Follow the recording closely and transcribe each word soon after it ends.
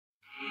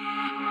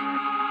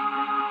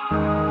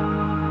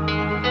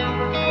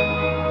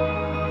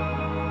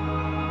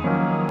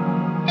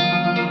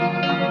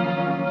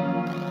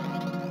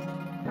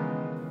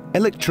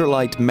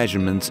Electrolyte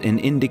measurements in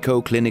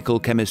Indiko clinical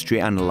chemistry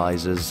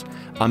analyzers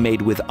are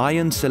made with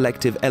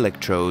ion-selective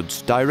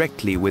electrodes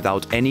directly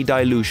without any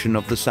dilution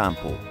of the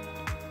sample.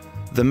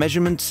 The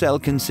measurement cell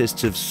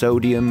consists of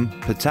sodium,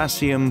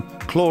 potassium,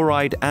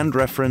 chloride and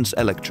reference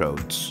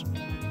electrodes.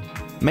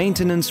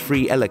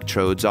 Maintenance-free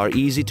electrodes are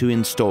easy to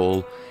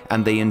install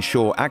and they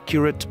ensure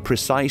accurate,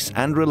 precise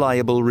and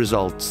reliable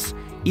results,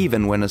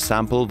 even when a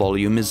sample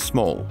volume is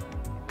small.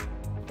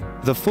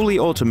 The fully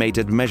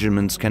automated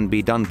measurements can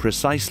be done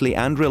precisely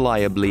and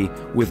reliably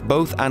with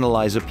both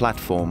analyzer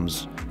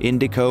platforms,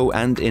 Indiko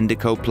and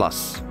Indiko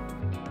Plus.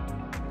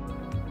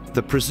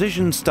 The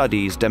precision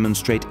studies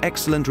demonstrate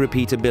excellent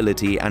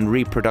repeatability and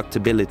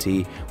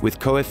reproducibility with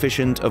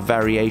coefficient of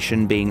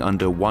variation being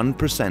under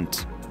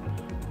 1%.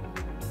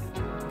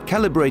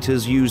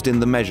 Calibrators used in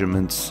the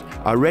measurements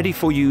are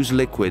ready-for-use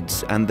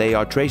liquids and they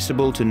are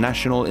traceable to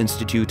National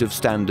Institute of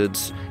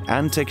Standards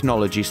and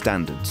Technology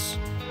standards.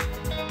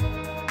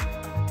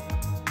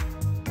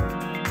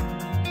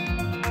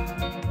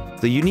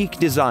 The unique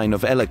design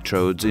of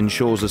electrodes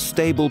ensures a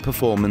stable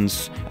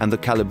performance and the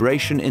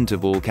calibration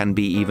interval can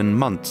be even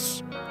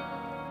months.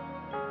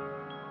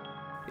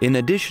 In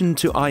addition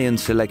to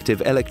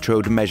ion-selective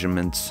electrode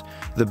measurements,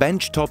 the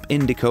benchtop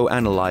Indiko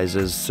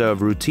analyzers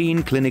serve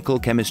routine clinical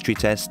chemistry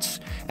tests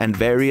and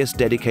various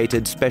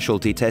dedicated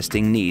specialty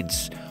testing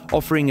needs,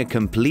 offering a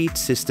complete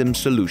system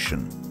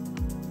solution.